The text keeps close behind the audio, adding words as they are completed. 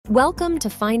Welcome to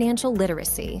Financial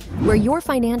Literacy, where your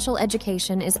financial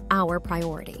education is our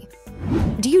priority.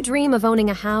 Do you dream of owning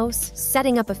a house,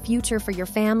 setting up a future for your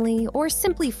family, or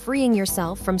simply freeing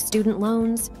yourself from student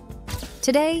loans?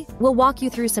 Today, we'll walk you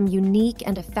through some unique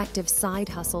and effective side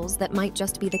hustles that might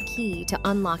just be the key to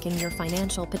unlocking your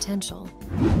financial potential.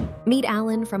 Meet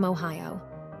Alan from Ohio.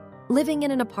 Living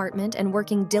in an apartment and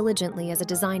working diligently as a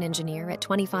design engineer at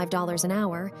 $25 an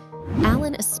hour,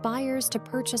 Alan aspires to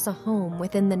purchase a home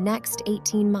within the next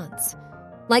 18 months.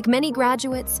 Like many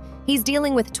graduates, he's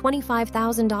dealing with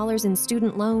 $25,000 in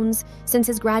student loans since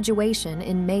his graduation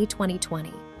in May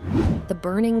 2020. The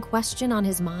burning question on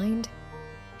his mind?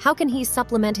 How can he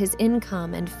supplement his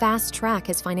income and fast-track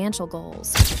his financial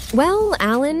goals? Well,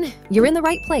 Alan, you're in the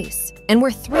right place, and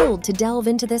we're thrilled to delve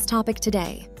into this topic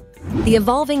today. The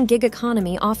evolving gig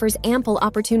economy offers ample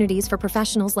opportunities for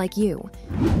professionals like you.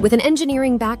 With an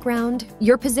engineering background,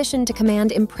 you're positioned to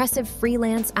command impressive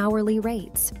freelance hourly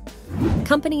rates.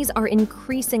 Companies are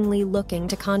increasingly looking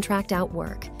to contract out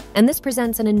work, and this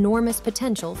presents an enormous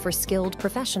potential for skilled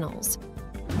professionals.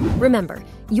 Remember,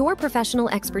 your professional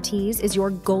expertise is your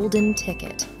golden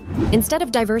ticket. Instead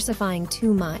of diversifying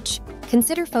too much,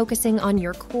 consider focusing on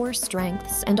your core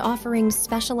strengths and offering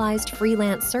specialized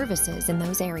freelance services in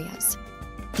those areas.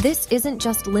 This isn't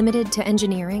just limited to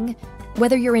engineering.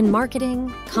 Whether you're in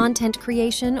marketing, content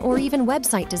creation, or even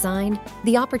website design,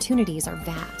 the opportunities are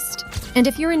vast. And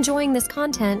if you're enjoying this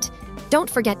content, don't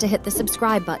forget to hit the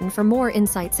subscribe button for more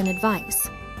insights and advice.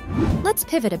 Let's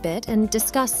pivot a bit and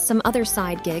discuss some other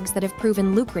side gigs that have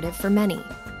proven lucrative for many.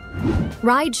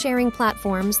 Ride-sharing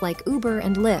platforms like Uber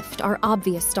and Lyft are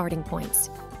obvious starting points.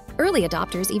 Early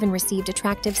adopters even received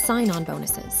attractive sign-on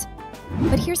bonuses.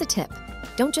 But here's a tip: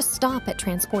 don't just stop at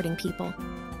transporting people.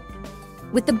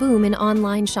 With the boom in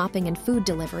online shopping and food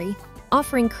delivery,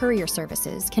 offering courier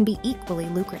services can be equally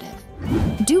lucrative.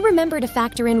 Do remember to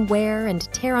factor in wear and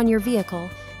tear on your vehicle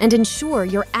and ensure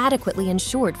you're adequately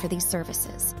insured for these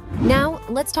services. Now,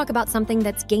 let's talk about something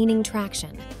that's gaining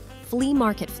traction: flea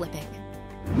market flipping.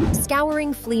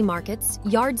 Scouring flea markets,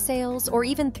 yard sales, or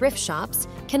even thrift shops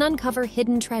can uncover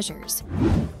hidden treasures.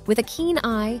 With a keen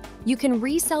eye, you can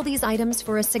resell these items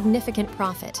for a significant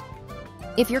profit.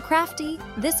 If you're crafty,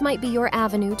 this might be your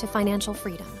avenue to financial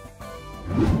freedom.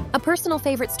 A personal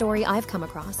favorite story I've come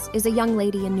across is a young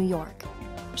lady in New York.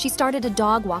 She started a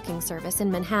dog walking service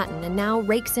in Manhattan and now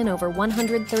rakes in over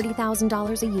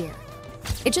 $130,000 a year.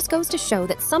 It just goes to show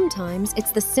that sometimes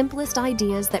it's the simplest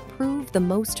ideas that prove the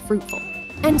most fruitful.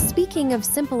 And speaking of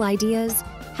simple ideas,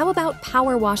 how about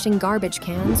power washing garbage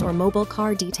cans or mobile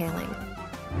car detailing?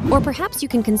 Or perhaps you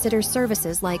can consider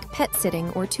services like pet sitting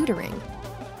or tutoring.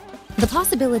 The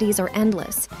possibilities are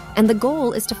endless, and the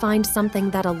goal is to find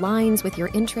something that aligns with your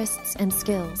interests and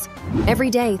skills. Every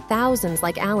day, thousands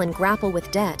like Alan grapple with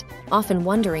debt, often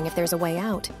wondering if there's a way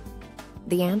out.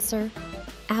 The answer?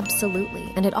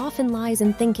 Absolutely, and it often lies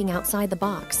in thinking outside the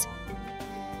box.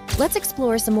 Let's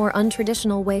explore some more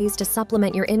untraditional ways to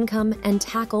supplement your income and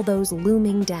tackle those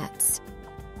looming debts.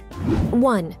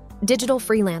 1. Digital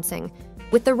freelancing.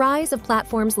 With the rise of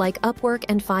platforms like Upwork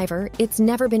and Fiverr, it's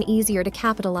never been easier to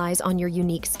capitalize on your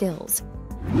unique skills.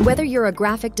 Whether you're a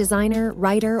graphic designer,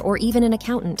 writer, or even an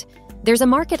accountant, there's a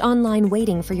market online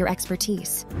waiting for your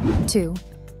expertise. 2.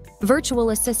 Virtual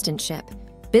assistantship.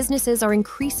 Businesses are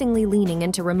increasingly leaning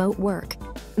into remote work.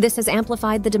 This has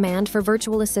amplified the demand for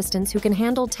virtual assistants who can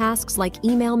handle tasks like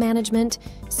email management,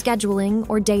 scheduling,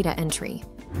 or data entry.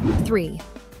 3.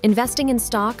 Investing in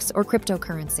stocks or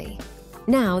cryptocurrency.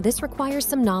 Now, this requires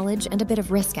some knowledge and a bit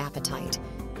of risk appetite.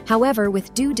 However,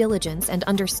 with due diligence and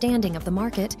understanding of the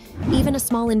market, even a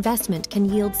small investment can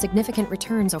yield significant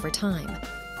returns over time.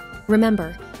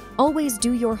 Remember, always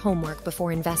do your homework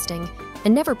before investing,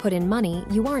 and never put in money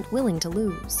you aren't willing to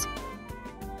lose.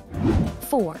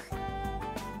 4.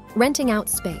 Renting out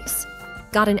space.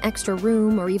 Got an extra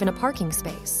room or even a parking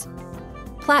space?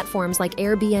 Platforms like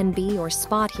Airbnb or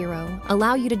Spot Hero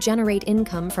allow you to generate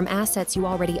income from assets you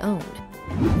already own.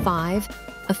 5.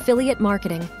 Affiliate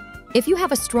marketing. If you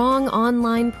have a strong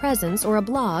online presence or a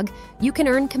blog, you can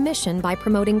earn commission by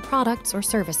promoting products or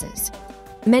services.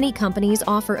 Many companies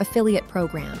offer affiliate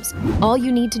programs. All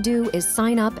you need to do is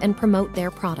sign up and promote their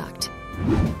product.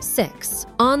 6.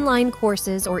 Online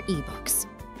courses or ebooks.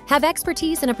 Have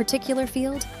expertise in a particular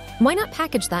field? Why not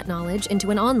package that knowledge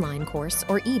into an online course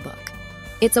or ebook?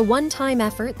 It's a one-time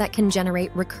effort that can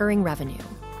generate recurring revenue.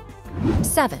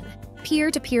 7.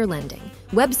 Peer-to-peer lending.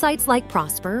 Websites like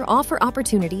Prosper offer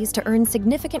opportunities to earn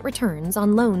significant returns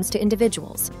on loans to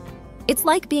individuals. It's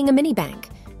like being a mini bank,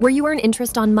 where you earn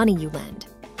interest on money you lend.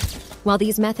 While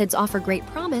these methods offer great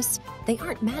promise, they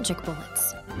aren't magic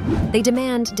bullets. They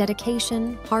demand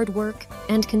dedication, hard work,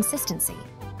 and consistency.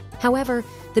 However,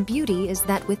 the beauty is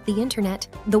that with the internet,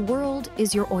 the world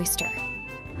is your oyster.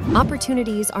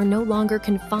 Opportunities are no longer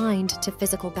confined to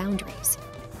physical boundaries.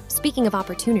 Speaking of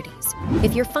opportunities,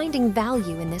 if you're finding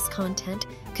value in this content,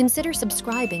 consider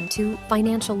subscribing to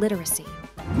Financial Literacy.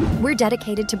 We're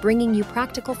dedicated to bringing you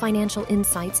practical financial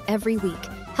insights every week,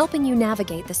 helping you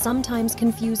navigate the sometimes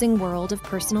confusing world of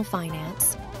personal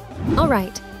finance. All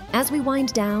right, as we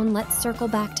wind down, let's circle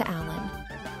back to Alan.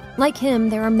 Like him,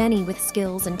 there are many with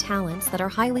skills and talents that are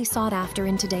highly sought after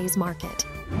in today's market.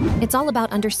 It's all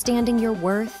about understanding your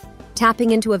worth,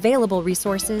 tapping into available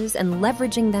resources, and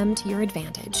leveraging them to your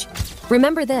advantage.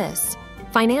 Remember this: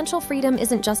 financial freedom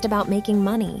isn't just about making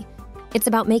money. It's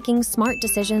about making smart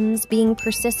decisions, being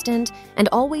persistent, and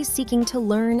always seeking to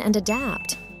learn and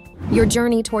adapt. Your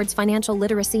journey towards financial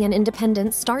literacy and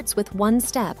independence starts with one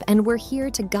step, and we're here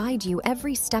to guide you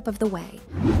every step of the way.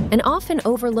 An often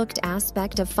overlooked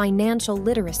aspect of financial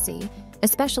literacy,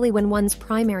 especially when one's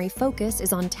primary focus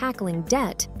is on tackling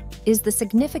debt, is the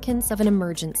significance of an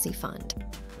emergency fund.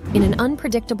 In an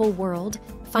unpredictable world,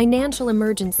 financial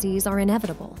emergencies are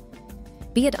inevitable.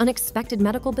 Be it unexpected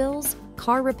medical bills,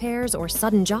 car repairs, or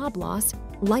sudden job loss,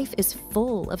 life is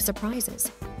full of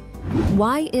surprises.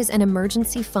 Why is an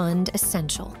emergency fund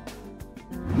essential?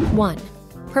 1.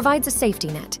 Provides a safety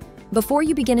net. Before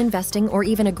you begin investing or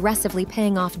even aggressively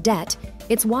paying off debt,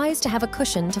 it's wise to have a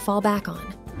cushion to fall back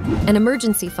on. An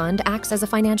emergency fund acts as a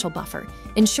financial buffer,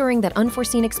 ensuring that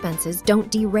unforeseen expenses don't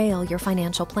derail your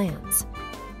financial plans.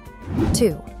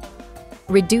 2.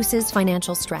 Reduces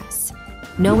financial stress.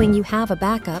 Knowing you have a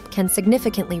backup can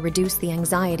significantly reduce the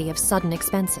anxiety of sudden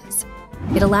expenses.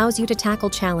 It allows you to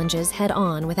tackle challenges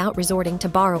head-on without resorting to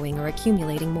borrowing or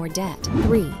accumulating more debt.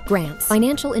 3. Grants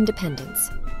financial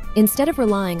independence. Instead of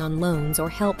relying on loans or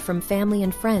help from family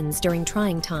and friends during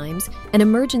trying times, an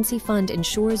emergency fund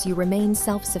ensures you remain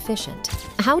self-sufficient.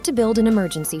 How to build an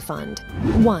emergency fund.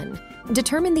 1.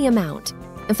 Determine the amount.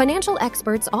 Financial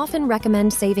experts often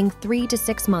recommend saving 3 to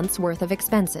 6 months' worth of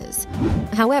expenses.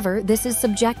 However, this is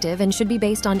subjective and should be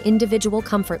based on individual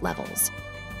comfort levels.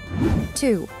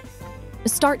 2.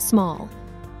 Start small.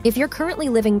 If you're currently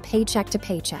living paycheck to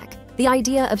paycheck, the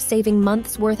idea of saving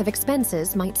months' worth of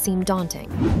expenses might seem daunting.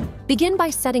 Begin by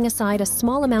setting aside a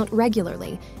small amount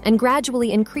regularly and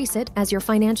gradually increase it as your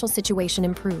financial situation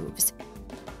improves.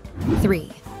 3.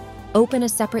 Open a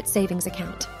separate savings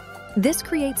account. This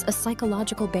creates a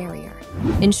psychological barrier,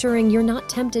 ensuring you're not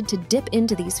tempted to dip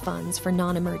into these funds for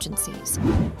non-emergencies.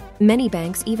 Many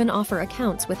banks even offer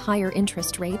accounts with higher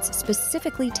interest rates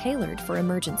specifically tailored for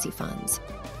emergency funds.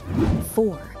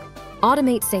 4.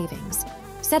 Automate savings.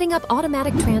 Setting up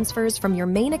automatic transfers from your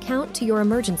main account to your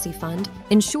emergency fund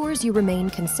ensures you remain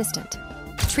consistent.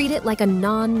 Treat it like a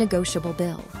non-negotiable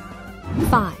bill.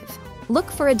 5. Look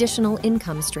for additional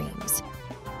income streams.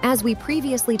 As we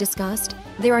previously discussed,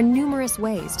 there are numerous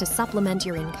ways to supplement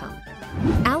your income.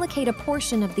 Allocate a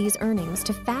portion of these earnings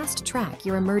to fast-track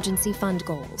your emergency fund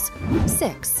goals.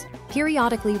 6.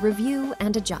 Periodically review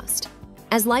and adjust.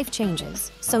 As life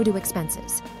changes, so do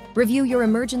expenses. Review your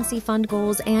emergency fund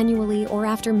goals annually or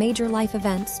after major life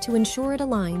events to ensure it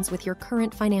aligns with your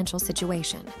current financial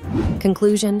situation.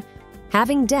 Conclusion: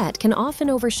 having debt can often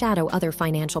overshadow other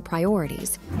financial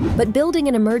priorities, but building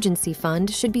an emergency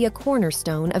fund should be a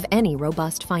cornerstone of any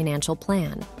robust financial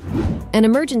plan. An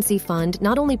emergency fund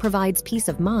not only provides peace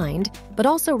of mind, but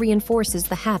also reinforces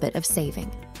the habit of saving.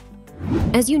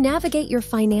 As you navigate your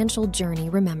financial journey,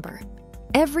 remember,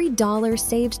 every dollar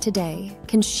saved today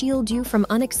can shield you from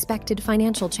unexpected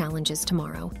financial challenges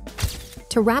tomorrow.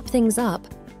 To wrap things up,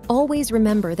 always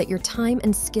remember that your time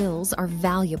and skills are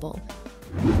valuable.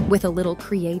 With a little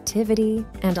creativity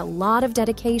and a lot of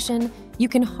dedication, you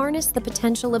can harness the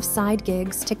potential of side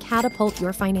gigs to catapult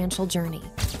your financial journey.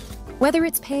 Whether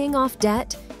it's paying off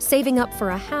debt, saving up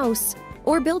for a house,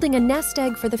 or building a nest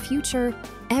egg for the future,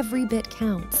 every bit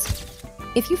counts.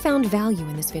 If you found value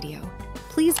in this video,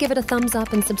 please give it a thumbs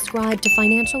up and subscribe to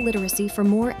Financial Literacy for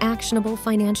more actionable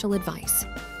financial advice.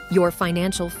 Your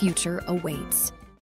financial future awaits.